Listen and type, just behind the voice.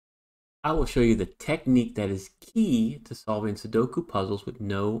I will show you the technique that is key to solving Sudoku puzzles with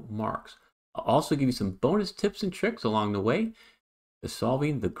no marks. I'll also give you some bonus tips and tricks along the way to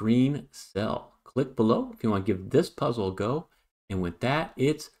solving the green cell. Click below if you want to give this puzzle a go. And with that,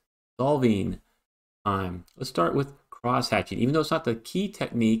 it's solving time. Let's start with cross-hatching. Even though it's not the key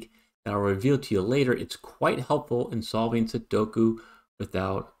technique that I'll reveal to you later, it's quite helpful in solving Sudoku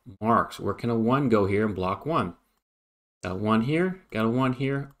without marks. Where can a 1 go here in block 1? Got a 1 here, got a 1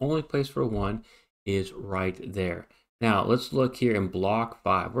 here. Only place for a 1 is right there. Now let's look here in block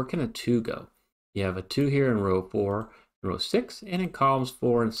 5. Where can a 2 go? You have a 2 here in row 4, in row 6, and in columns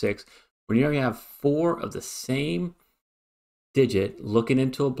 4 and 6. When you already have 4 of the same digit looking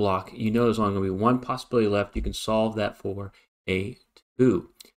into a block, you know there's only going to be one possibility left. You can solve that for a 2.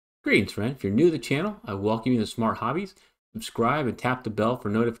 Greetings, friend. If you're new to the channel, I welcome you to Smart Hobbies. Subscribe and tap the bell for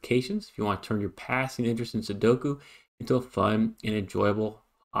notifications if you want to turn your passing interest in Sudoku into a fun and enjoyable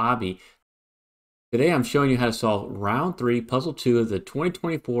hobby. Today I'm showing you how to solve round 3, puzzle 2 of the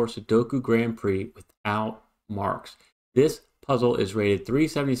 2024 Sudoku Grand Prix without marks. This puzzle is rated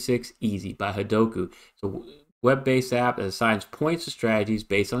 376 easy by Sudoku. It's a web-based app that assigns points to strategies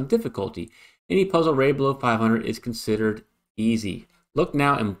based on difficulty. Any puzzle rated below 500 is considered easy. Look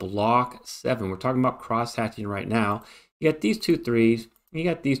now in block 7. We're talking about cross-hatching right now. You got these 2 3s. You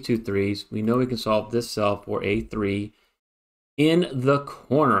got these 2 3s. We know we can solve this cell for a 3 in the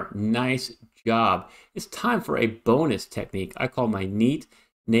corner. Nice job. It's time for a bonus technique I call my neat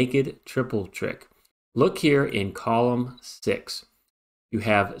naked triple trick. Look here in column 6. You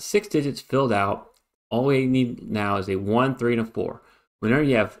have 6 digits filled out. All we need now is a 1, 3, and a 4. Whenever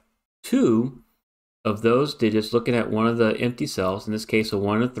you have 2 of those digits looking at one of the empty cells, in this case a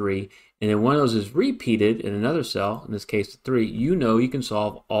 1 and a 3, and then one of those is repeated in another cell, in this case a 3, you know you can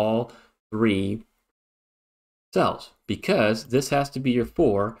solve all 3 cells because this has to be your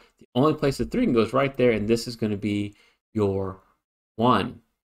 4. The only place the 3 can go is right there, and this is going to be your 1.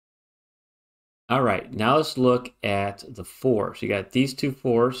 All right, now let's look at the 4. So you got these 2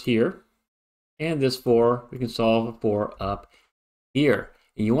 4s here, and this 4, we can solve a 4 up here.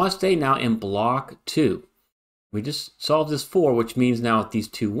 And you want to stay now in block 2. We just solved this 4, which means now with these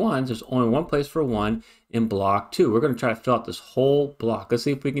 2 1s, there's only one place for a 1 in block 2. We're going to try to fill out this whole block. Let's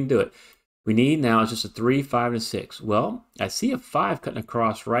see if we can do it. We need now is just a 3, 5, and a 6. Well, I see a 5 cutting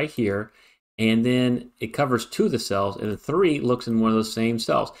across right here, and then it covers 2 of the cells, and a 3 looks in one of those same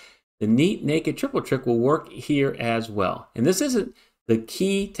cells. The neat naked triple trick will work here as well. And this isn't the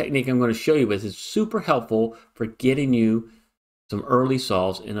key technique I'm going to show you, but it's super helpful for getting you some early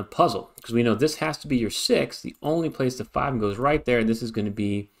solves in a puzzle, because we know this has to be your 6. The only place the 5 goes right there, and this is going to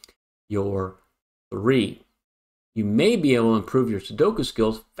be your 3. You may be able to improve your Sudoku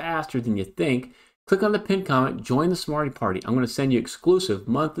skills faster than you think. Click on the pinned comment, join the Smarty Party. I'm going to send you exclusive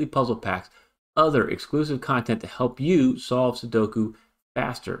monthly puzzle packs, other exclusive content to help you solve Sudoku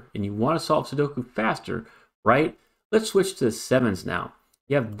faster. And you want to solve Sudoku faster, right? Let's switch to the 7s now.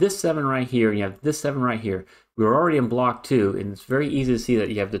 You have this 7 right here, and you have this 7 right here. We're already in block 2, and it's very easy to see that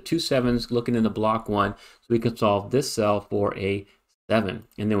you have the 2 7s looking into block 1, so we can solve this cell for a 7.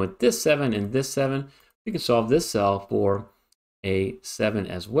 And then with this 7 and this 7, we can solve this cell for a 7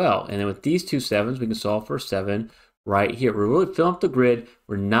 as well. And then with these 2 7s, we can solve for a 7 right here. We're really filling up the grid.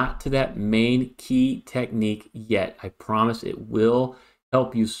 We're not to that main key technique yet. I promise it will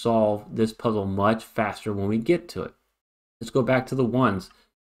help you solve this puzzle much faster when we get to it. Let's go back to the 1s.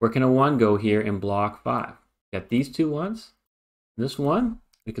 Where can a 1 go here in block 5? Got these 2 1s. This 1,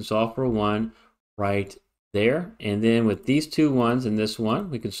 we can solve for a 1 right there. And then with these 2 1s and this 1,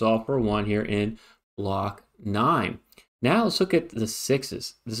 we can solve for a 1 here in block 9. Now let's look at the 6s.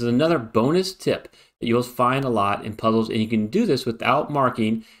 This is another bonus tip that you'll find a lot in puzzles, and you can do this without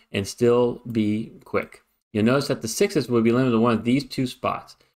marking and still be quick. You'll notice that the 6s will be limited to one of these 2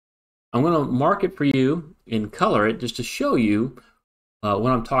 spots. I'm going to mark it for you and color it just to show you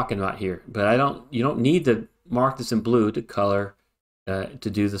what I'm talking about here. But you don't need to mark this in blue to color to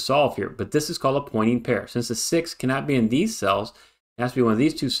do the solve here. But this is called a pointing pair. Since the 6 cannot be in these cells, it has to be one of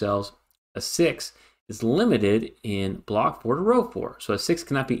these 2 cells. A 6 is limited in block 4 to row 4. So a 6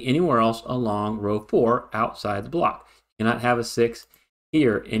 cannot be anywhere else along row 4 outside the block. You cannot have a 6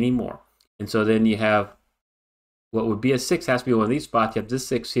 here anymore. And so then you have what would be a 6 has to be one of these spots. You have this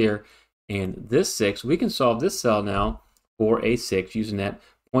 6 here and this 6. We can solve this cell now for a 6 using that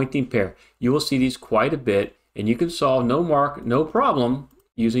pointing pair. You will see these quite a bit, and you can solve no mark, no problem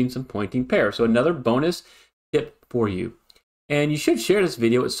using some pointing pair. So another bonus tip for you. And you should share this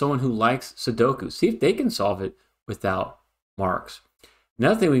video with someone who likes Sudoku. See if they can solve it without marks.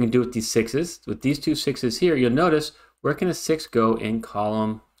 Another thing we can do with these 6s, with these 2 6s here, you'll notice where can a 6 go in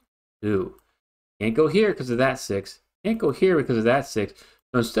column 2. Can't go here because of that 6. Can't go here because of that 6.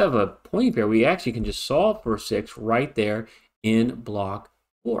 So instead of a pointing pair, we actually can just solve for 6 right there in block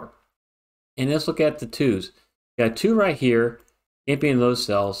 4. And let's look at the 2s. We got 2 right here. Can't be in those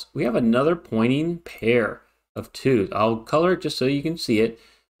cells. We have another pointing pair of 2s. I'll color it just so you can see it.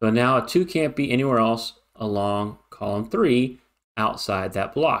 So now a 2 can't be anywhere else along column 3 outside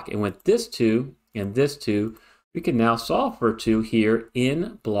that block. And with this 2 and this 2, we can now solve for 2 here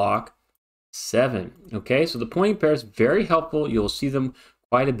in block 7. Okay, so the pointing pair is very helpful. You'll see them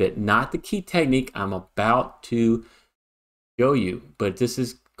quite a bit. Not the key technique I'm about to show you, but this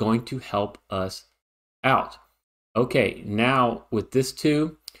is going to help us out. Okay, now with this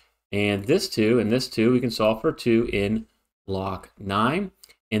 2 and this 2 and this 2, we can solve for 2 in block 9.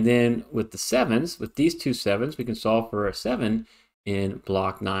 And then with the 7s, with these 2 7s, we can solve for a 7 in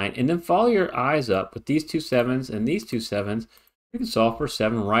block 9. And then follow your eyes up with these 2 7s and these 2 7s. We can solve for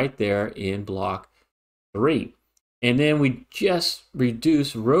 7 right there in block 3. And then we just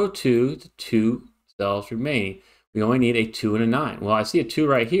reduce row 2 to 2 cells remaining. We only need a 2 and a 9. Well, I see a 2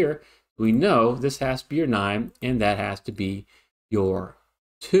 right here. We know this has to be your 9, and that has to be your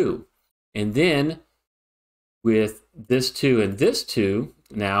 2. And then with this 2 and this 2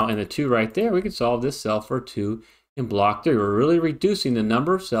 now, and the 2 right there, we can solve this cell for 2 in block 3. We're really reducing the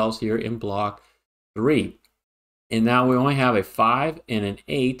number of cells here in block 3. And now we only have a 5 and an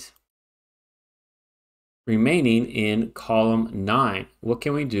 8 remaining in column 9. What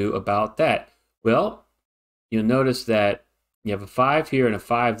can we do about that? Well, you'll notice that you have a 5 here and a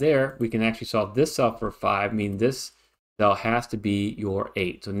 5 there. We can actually solve this cell for 5, meaning this cell has to be your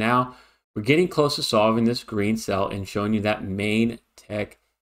 8. So now we're getting close to solving this green cell and showing you that main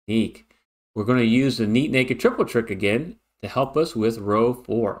technique. We're going to use the neat naked triple trick again to help us with row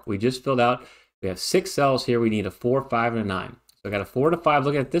 4. We just filled out, we have 6 cells here. We need a 4, 5, and a 9. So I got a 4 and a 5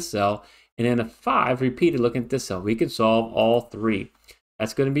 looking at this cell, and then a 5 repeated looking at this cell. We can solve all 3.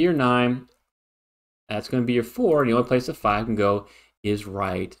 That's going to be your 9. That's going to be your 4, and the only place the 5 can go is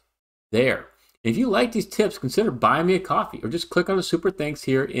right there. If you like these tips, consider buying me a coffee or just click on the super thanks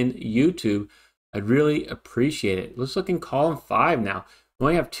here in YouTube. I'd really appreciate it. Let's look in column 5 now. We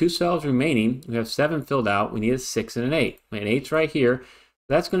only have 2 cells remaining. We have 7 filled out. We need a 6 and an 8. An 8's right here.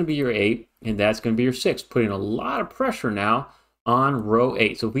 That's going to be your 8, and that's going to be your 6, putting a lot of pressure now on row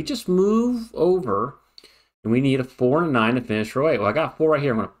 8. So if we just move over, and we need a 4 and a 9 to finish row 8. Well, I got 4 right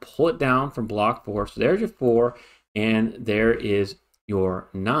here. I'm going to pull it down from block 4. So there's your 4, and there is your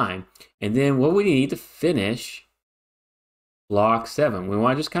 9. And then what we need to finish block 7. We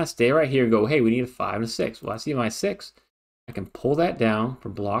want to just kind of stay right here and go, hey, we need a 5 and a 6. Well, I see my 6. I can pull that down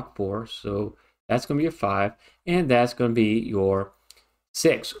from block 4. So that's going to be your 5, and that's going to be your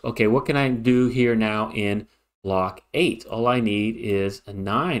 6. Okay, what can I do here now in block 8? All I need is a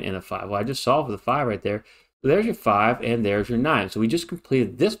 9 and a 5. Well, I just solved for the 5 right there. So there's your 5 and there's your 9. So we just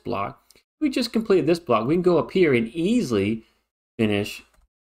completed this block. We can go up here and easily finish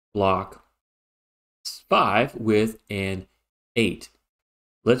block 5 with an 8.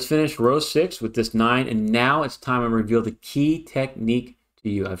 Let's finish row 6 with this 9. And now it's time to reveal the key technique to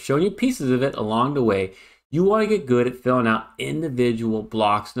you. I've shown you pieces of it along the way. You want to get good at filling out individual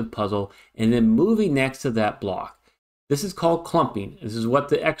blocks in the puzzle and then moving next to that block. This is called clumping. This is what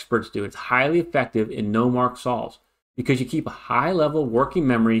the experts do. It's highly effective in no-mark solves because you keep a high-level working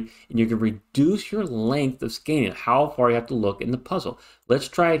memory and you can reduce your length of scanning, how far you have to look in the puzzle. Let's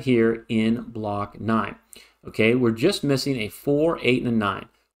try it here in block 9. Okay, we're just missing a 4, 8, and a 9.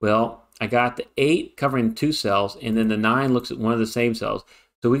 Well, I got the 8 covering 2 cells, and then the 9 looks at one of the same cells.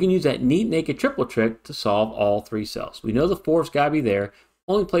 So we can use that neat naked triple trick to solve all 3 cells. We know the 4's got to be there.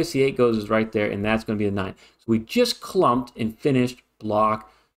 Only place the 8 goes is right there, and that's going to be the 9. So we just clumped and finished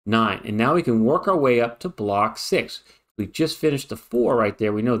block 9. And now we can work our way up to block 6. We just finished the 4 right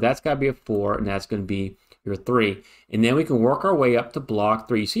there. We know that's got to be a 4, and that's going to be your 3. And then we can work our way up to block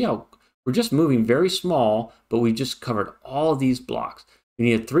 3. You see how we're just moving very small, but we just covered all of these blocks. We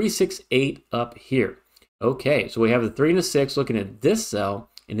need a 3, 6, 8 up here. Okay, so we have the 3 and the 6 looking at this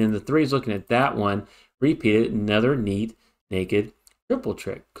cell, and then the 3 is looking at that one. Repeated, another neat naked triple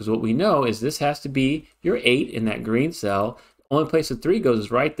trick. Because what we know is this has to be your 8 in that green cell. The only place the 3 goes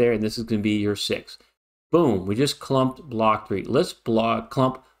is right there, and this is going to be your 6. Boom, we just clumped block 3. Let's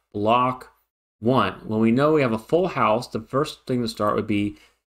clump block 1. When we know we have a full house, the first thing to start would be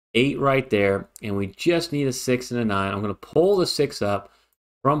 8 right there, and we just need a 6 and a 9. I'm going to pull the 6 up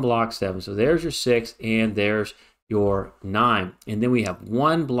from block 7. So there's your 6, and there's your 9. And then we have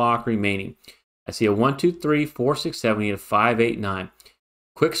 1 block remaining. I see a 1, 2, 3, 4, 6, 7. We need a 5, 8, 9.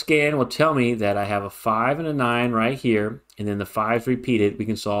 Quick scan will tell me that I have a 5 and a 9 right here, and then the 5's repeated. We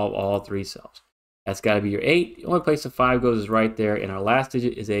can solve all 3 cells. That's got to be your 8. The only place the 5 goes is right there, and our last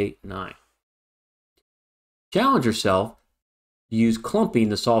digit is a 9. Challenge yourself to use clumping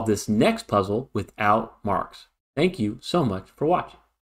to solve this next puzzle without marks. Thank you so much for watching.